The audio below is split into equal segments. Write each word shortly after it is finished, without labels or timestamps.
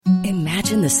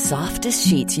Imagine the softest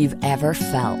sheets you've ever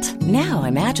felt. Now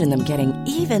imagine them getting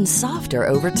even softer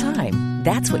over time.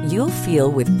 That's what you'll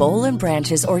feel with Boll &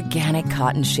 Branch's organic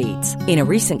cotton sheets. In a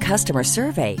recent customer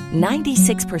survey,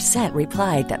 96%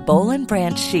 replied that Boll &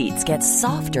 Branch sheets get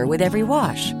softer with every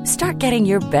wash. Start getting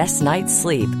your best night's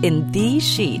sleep in these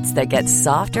sheets that get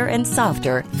softer and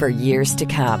softer for years to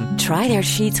come. Try their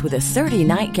sheets with a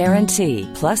 30-night guarantee.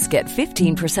 Plus, get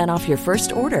 15% off your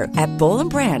first order at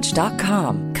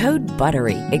bollandbranch.com. Code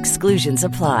BUTTERY. Exclusions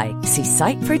apply. See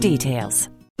site for details.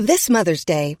 This Mother's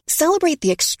Day, celebrate the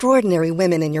extraordinary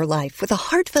women in your life with a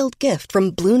heartfelt gift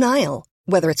from Blue Nile.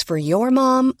 Whether it's for your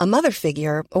mom, a mother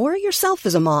figure, or yourself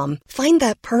as a mom, find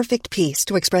that perfect piece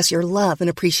to express your love and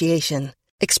appreciation.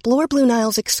 Explore Blue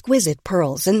Nile's exquisite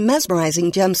pearls and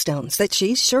mesmerizing gemstones that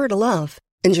she's sure to love.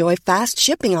 Enjoy fast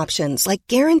shipping options like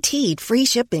guaranteed free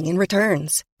shipping and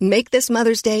returns. Make this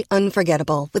Mother's Day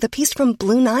unforgettable with a piece from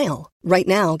Blue Nile. Right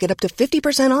now, get up to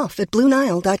 50% off at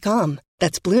BlueNile.com.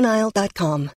 That's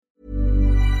BlueNile.com.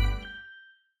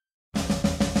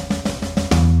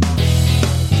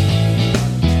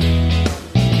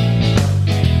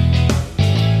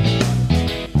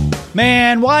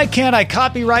 Man, why can't I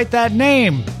copyright that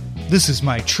name? This is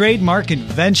my trademark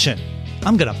invention.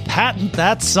 I'm gonna patent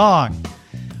that song.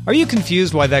 Are you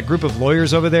confused why that group of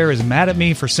lawyers over there is mad at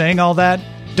me for saying all that?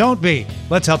 Don't be.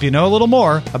 Let's help you know a little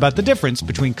more about the difference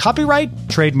between copyright,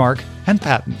 trademark, and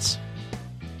patents.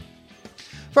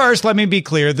 First, let me be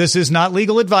clear, this is not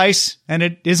legal advice, and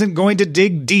it isn't going to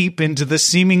dig deep into the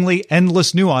seemingly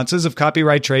endless nuances of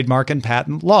copyright, trademark, and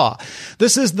patent law.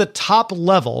 This is the top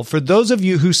level for those of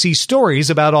you who see stories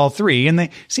about all three, and they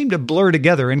seem to blur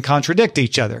together and contradict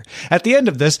each other. At the end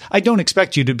of this, I don't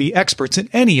expect you to be experts in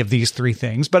any of these three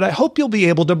things, but I hope you'll be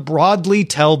able to broadly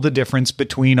tell the difference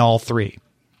between all three.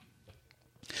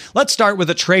 Let's start with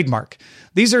a trademark.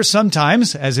 These are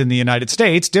sometimes, as in the United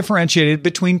States, differentiated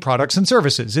between products and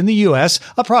services. In the U.S.,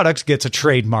 a product gets a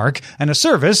trademark and a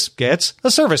service gets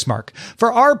a service mark.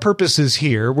 For our purposes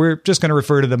here, we're just going to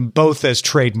refer to them both as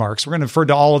trademarks. We're going to refer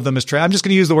to all of them as I'm just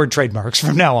going to use the word trademarks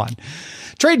from now on.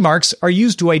 Trademarks are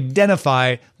used to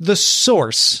identify the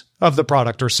source of the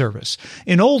product or service.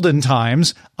 In olden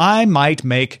times, I might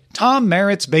make Tom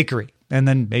Merritt's Bakery. And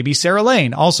then maybe Sarah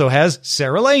Lane also has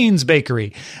Sarah Lane's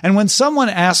Bakery. And when someone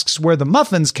asks where the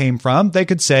muffins came from, they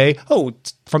could say, oh,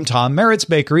 it's from Tom Merritt's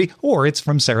Bakery, or it's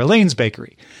from Sarah Lane's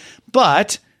Bakery.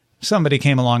 But somebody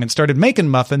came along and started making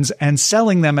muffins and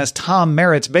selling them as Tom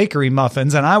Merritt's Bakery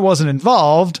muffins, and I wasn't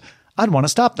involved, I'd want to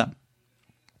stop them.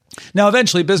 Now,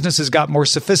 eventually, businesses got more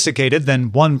sophisticated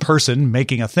than one person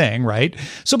making a thing, right?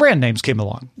 So brand names came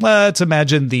along. Let's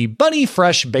imagine the Bunny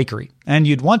Fresh Bakery. And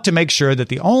you'd want to make sure that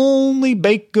the only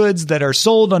baked goods that are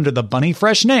sold under the Bunny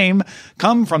Fresh name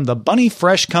come from the Bunny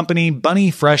Fresh Company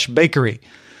Bunny Fresh Bakery.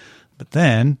 But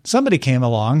then somebody came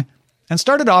along and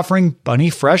started offering Bunny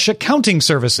Fresh accounting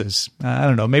services. I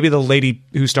don't know, maybe the lady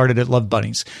who started it loved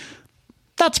bunnies.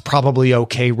 That's probably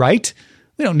okay, right?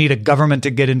 We don't need a government to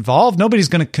get involved. Nobody's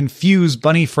going to confuse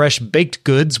Bunny Fresh baked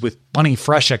goods with Bunny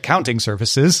Fresh accounting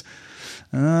services.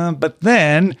 But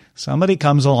then somebody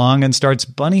comes along and starts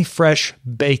Bunny Fresh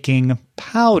baking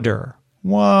powder.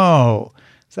 Whoa.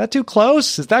 Is that too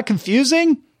close? Is that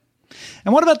confusing?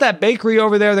 And what about that bakery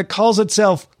over there that calls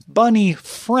itself Bunny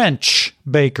French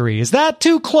Bakery? Is that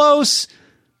too close?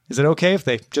 Is it okay if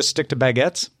they just stick to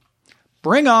baguettes?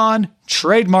 Bring on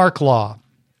trademark law.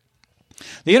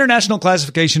 The International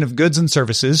Classification of Goods and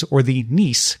Services, or the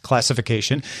NICE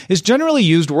classification, is generally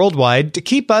used worldwide to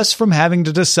keep us from having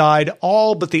to decide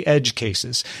all but the edge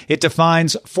cases. It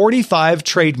defines 45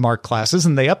 trademark classes,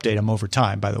 and they update them over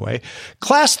time, by the way.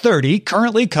 Class 30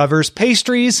 currently covers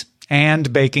pastries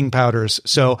and baking powders.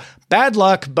 So bad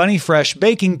luck, Bunny Fresh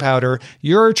baking powder,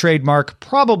 your trademark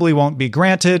probably won't be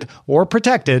granted or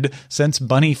protected since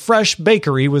Bunny Fresh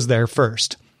Bakery was there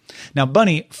first. Now,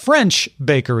 Bunny French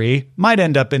Bakery might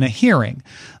end up in a hearing.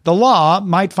 The law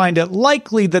might find it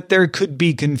likely that there could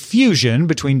be confusion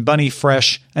between Bunny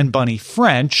Fresh and Bunny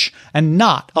French and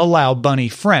not allow Bunny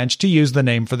French to use the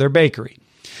name for their bakery.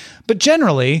 But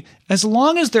generally, as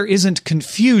long as there isn't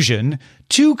confusion,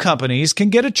 two companies can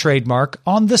get a trademark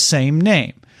on the same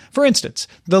name. For instance,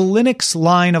 the Linux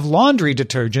line of laundry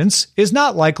detergents is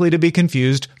not likely to be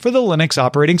confused for the Linux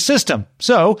operating system.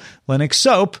 So, Linux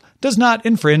Soap does not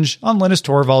infringe on Linus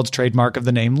Torvalds' trademark of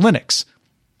the name Linux.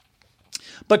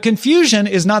 But confusion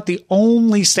is not the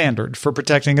only standard for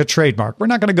protecting a trademark. We're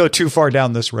not going to go too far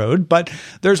down this road, but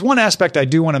there's one aspect I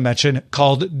do want to mention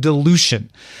called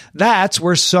dilution. That's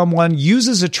where someone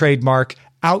uses a trademark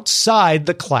outside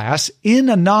the class in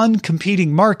a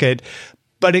non-competing market,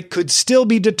 but it could still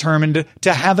be determined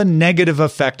to have a negative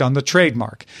effect on the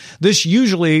trademark. This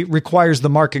usually requires the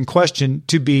mark in question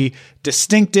to be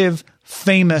distinctive,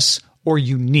 famous, or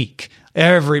unique.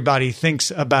 Everybody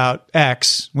thinks about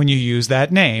X when you use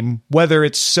that name, whether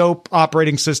it's soap,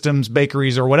 operating systems,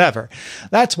 bakeries, or whatever.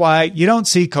 That's why you don't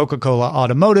see Coca-Cola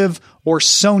Automotive or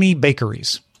Sony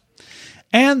Bakeries.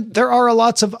 And there are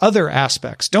lots of other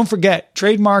aspects. Don't forget,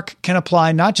 trademark can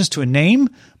apply not just to a name,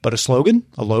 but a slogan,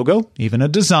 a logo, even a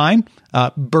design.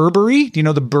 Burberry, do you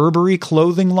know the Burberry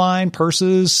clothing line,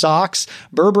 purses, socks?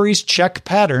 Burberry's check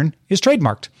pattern is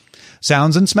trademarked.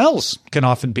 Sounds and smells can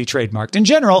often be trademarked. In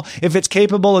general, if it's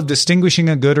capable of distinguishing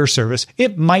a good or service,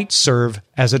 it might serve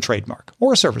as a trademark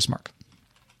or a service mark.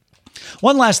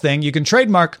 One last thing, you can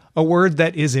trademark a word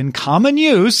that is in common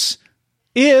use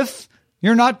if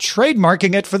you're not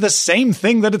trademarking it for the same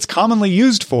thing that it's commonly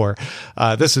used for.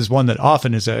 This is one that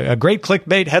often is a great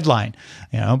clickbait headline.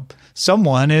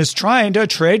 Someone is trying to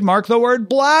trademark the word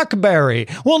BlackBerry.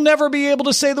 We'll never be able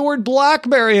to say the word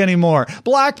BlackBerry anymore.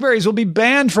 Blackberries will be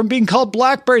banned from being called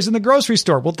Blackberries in the grocery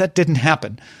store. Well, that didn't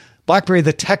happen. BlackBerry,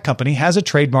 the tech company, has a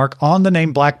trademark on the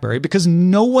name BlackBerry because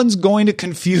no one's going to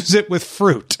confuse it with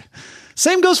fruit.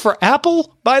 Same goes for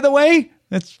Apple, by the way.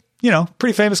 It's,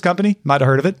 pretty famous company. Might have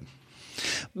heard of it.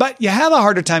 But you have a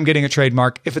harder time getting a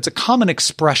trademark if it's a common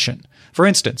expression. For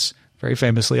instance, very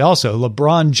famously also,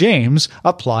 LeBron James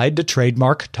applied to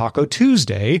trademark Taco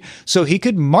Tuesday so he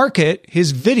could market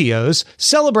his videos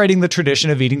celebrating the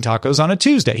tradition of eating tacos on a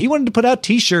Tuesday. He wanted to put out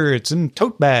t-shirts and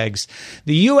tote bags.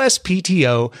 The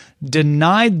USPTO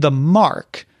denied the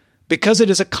mark because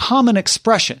it is a common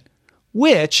expression,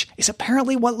 which is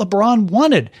apparently what LeBron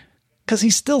wanted. Because he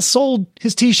still sold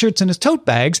his t-shirts and his tote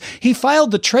bags, he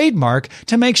filed the trademark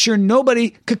to make sure nobody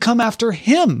could come after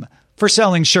him for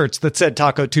selling shirts that said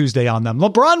Taco Tuesday on them.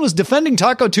 LeBron was defending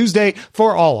Taco Tuesday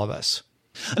for all of us.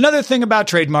 Another thing about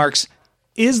trademarks,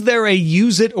 is there a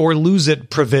use it or lose it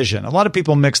provision? A lot of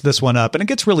people mix this one up, and it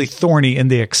gets really thorny in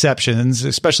the exceptions,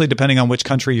 especially depending on which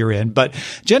country you're in. But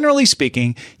generally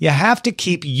speaking, you have to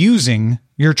keep using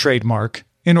your trademark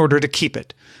in order to keep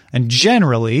it. And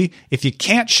generally, if you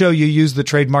can't show you use the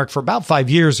trademark for about 5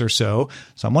 years or so,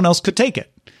 someone else could take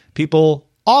it. People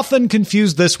often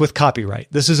confuse this with copyright.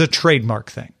 This is a trademark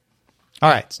thing. All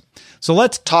right, so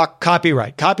let's talk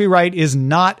copyright. Copyright is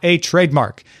not a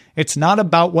trademark. It's not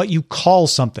about what you call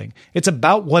something. It's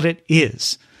about what it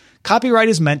is. Copyright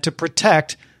is meant to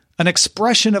protect an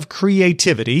expression of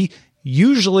creativity,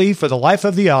 usually for the life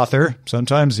of the author,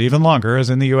 sometimes even longer,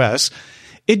 as in the US.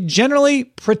 It generally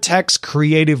protects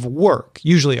creative work,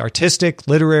 usually artistic,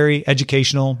 literary,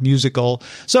 educational, musical.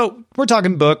 So we're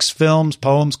talking books, films,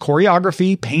 poems,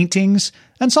 choreography, paintings,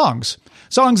 and songs.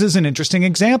 Songs is an interesting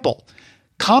example.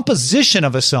 Composition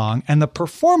of a song and the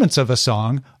performance of a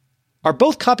song are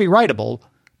both copyrightable,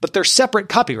 but they're separate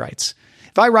copyrights.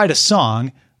 If I write a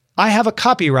song, I have a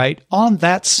copyright on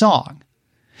that song.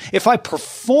 If I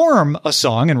perform a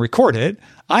song and record it,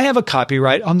 I have a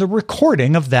copyright on the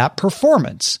recording of that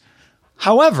performance.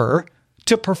 However,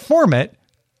 to perform it,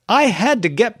 I had to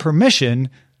get permission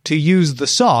to use the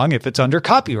song if it's under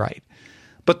copyright.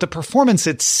 But the performance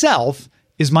itself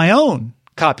is my own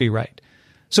copyright.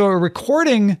 So a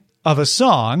recording of a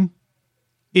song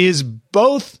is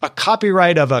both a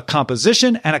copyright of a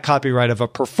composition and a copyright of a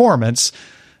performance.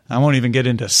 I won't even get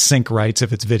into sync rights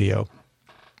if it's video.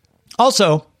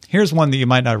 Also, here's one that you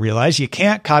might not realize. You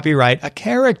can't copyright a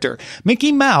character.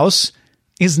 Mickey Mouse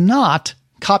is not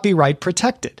copyright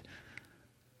protected.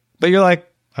 But you're like,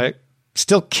 I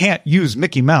still can't use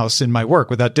Mickey Mouse in my work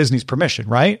without Disney's permission,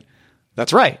 right?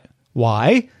 That's right.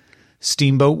 Why?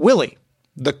 Steamboat Willie,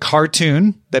 the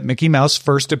cartoon that Mickey Mouse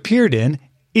first appeared in,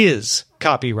 is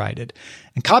copyrighted.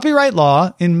 And copyright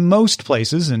law in most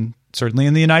places, and certainly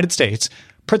in the United States,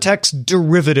 protects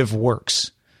derivative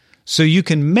works. So you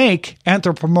can make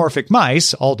anthropomorphic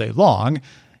mice all day long.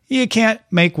 You can't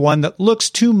make one that looks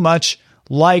too much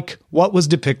like what was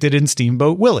depicted in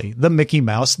Steamboat Willie, the Mickey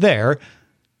Mouse there,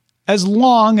 as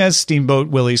long as Steamboat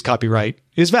Willie's copyright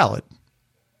is valid.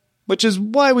 Which is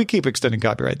why we keep extending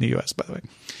copyright in the U.S., by the way.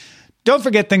 Don't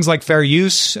forget things like fair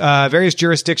use. Various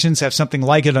jurisdictions have something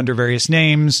like it under various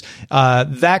names.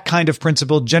 That kind of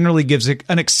principle generally gives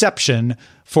an exception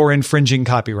for infringing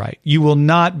copyright. You will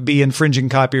not be infringing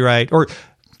copyright, or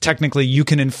technically you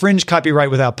can infringe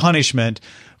copyright without punishment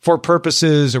for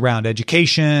purposes around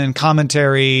education,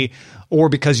 commentary, or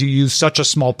because you use such a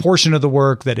small portion of the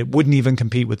work that it wouldn't even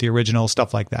compete with the original,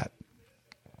 stuff like that.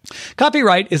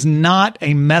 Copyright is not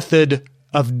a method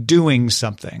of doing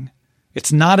something.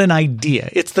 It's not an idea.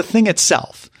 It's the thing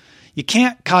itself. You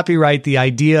can't copyright the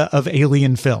idea of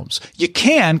alien films. You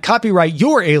can copyright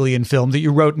your alien film that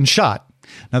you wrote and shot.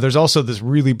 Now, there's also this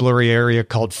really blurry area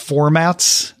called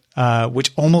formats,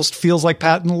 which almost feels like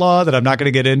patent law that I'm not going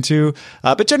to get into.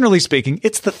 But generally speaking,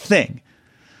 it's the thing.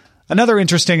 Another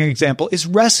interesting example is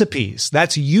recipes.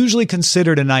 That's usually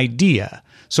considered an idea.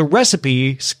 So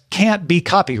recipes can't be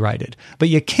copyrighted, but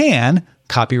you can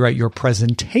copyright your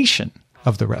presentation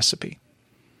of the recipe.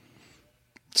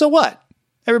 So what?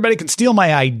 Everybody can steal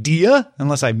my idea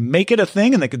unless I make it a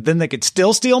thing and then they could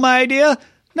still steal my idea?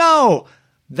 No,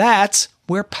 that's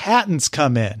where patents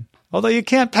come in. Although you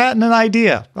can't patent an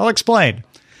idea. I'll explain.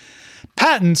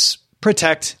 Patents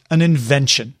protect an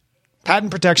invention.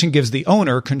 Patent protection gives the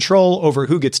owner control over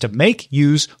who gets to make,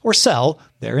 use, or sell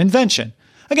their invention.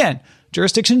 Again,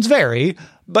 jurisdictions vary,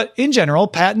 but in general,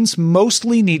 patents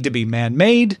mostly need to be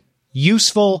man-made,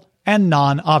 useful, and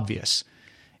non-obvious.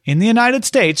 In the United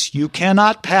States, you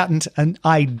cannot patent an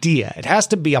idea. It has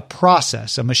to be a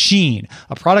process, a machine,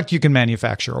 a product you can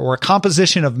manufacture, or a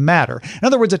composition of matter. In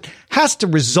other words, it has to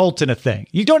result in a thing.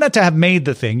 You don't have to have made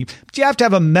the thing, but you have to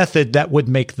have a method that would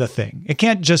make the thing. It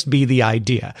can't just be the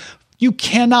idea. You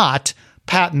cannot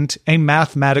patent a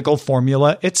mathematical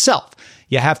formula itself.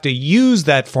 You have to use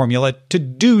that formula to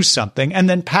do something and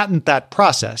then patent that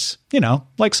process,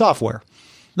 like software.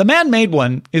 The man-made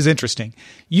one is interesting.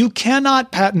 You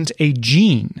cannot patent a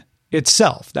gene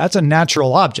itself. That's a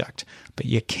natural object. But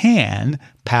you can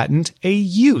patent a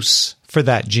use for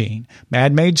that gene.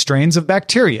 Man-made strains of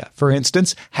bacteria, for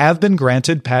instance, have been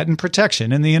granted patent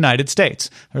protection in the United States.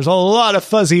 There's a lot of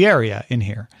fuzzy area in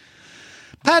here.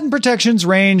 Patent protections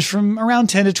range from around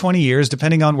 10 to 20 years,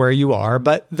 depending on where you are,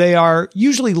 but they are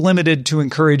usually limited to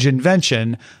encourage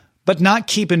invention, but not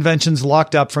keep inventions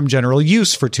locked up from general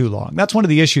use for too long. That's one of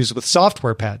the issues with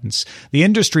software patents. The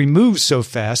industry moves so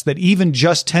fast that even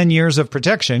just 10 years of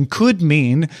protection could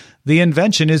mean the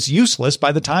invention is useless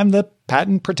by the time the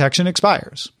patent protection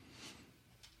expires.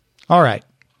 All right.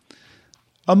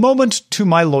 A moment to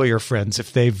my lawyer friends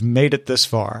if they've made it this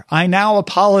far. I now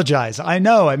apologize. I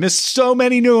know I missed so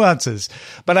many nuances,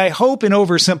 but I hope in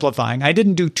oversimplifying, I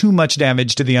didn't do too much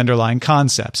damage to the underlying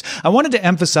concepts. I wanted to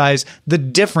emphasize the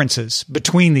differences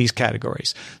between these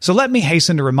categories. So let me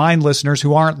hasten to remind listeners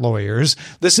who aren't lawyers,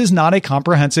 this is not a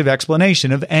comprehensive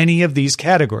explanation of any of these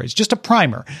categories, just a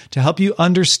primer to help you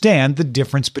understand the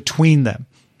difference between them.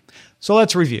 So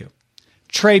let's review.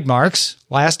 Trademarks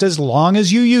last as long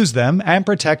as you use them and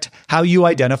protect how you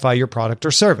identify your product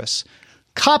or service.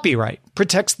 Copyright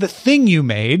protects the thing you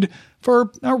made for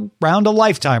around a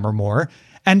lifetime or more.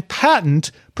 And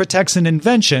patent protects an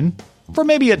invention for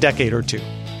maybe a decade or two.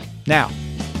 Now,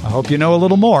 I hope you know a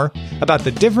little more about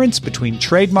the difference between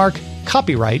trademark,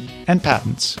 copyright, and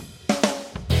patents.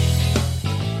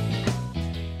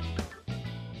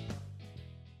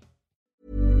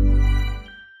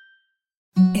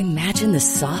 Imagine the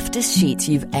softest sheets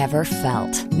you've ever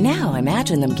felt. Now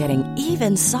imagine them getting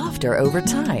even softer over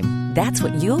time. That's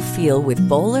what you'll feel with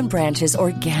Boll & Branch's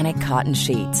organic cotton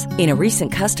sheets. In a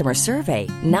recent customer survey,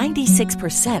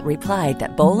 96% replied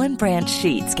that Boll & Branch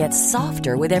sheets get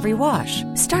softer with every wash.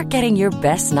 Start getting your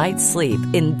best night's sleep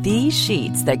in these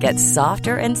sheets that get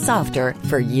softer and softer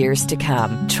for years to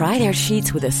come. Try their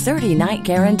sheets with a 30-night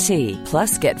guarantee.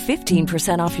 Plus, get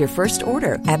 15% off your first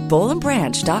order at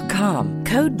bollandbranch.com.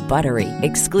 Code BUTTERY.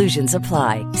 Exclusions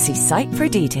apply. See site for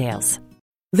details.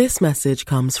 This message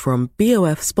comes from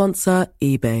BOF sponsor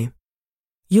eBay.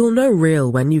 You'll know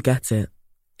real when you get it.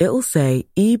 It'll say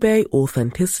eBay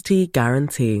Authenticity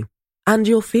Guarantee. And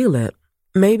you'll feel it.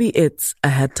 Maybe it's a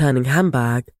head-turning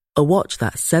handbag, a watch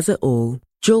that says it all,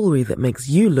 jewelry that makes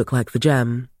you look like the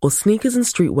gem, or sneakers and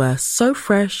streetwear so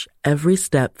fresh every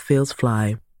step feels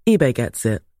fly. eBay gets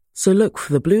it. So look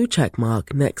for the blue check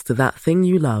mark next to that thing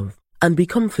you love. And be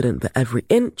confident that every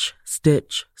inch,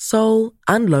 stitch, sole,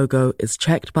 and logo is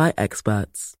checked by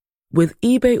experts. With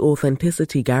eBay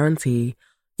Authenticity Guarantee,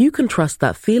 you can trust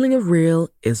that feeling of real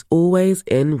is always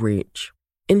in reach.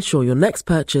 Ensure your next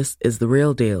purchase is the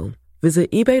real deal. Visit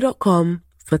eBay.com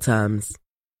for terms.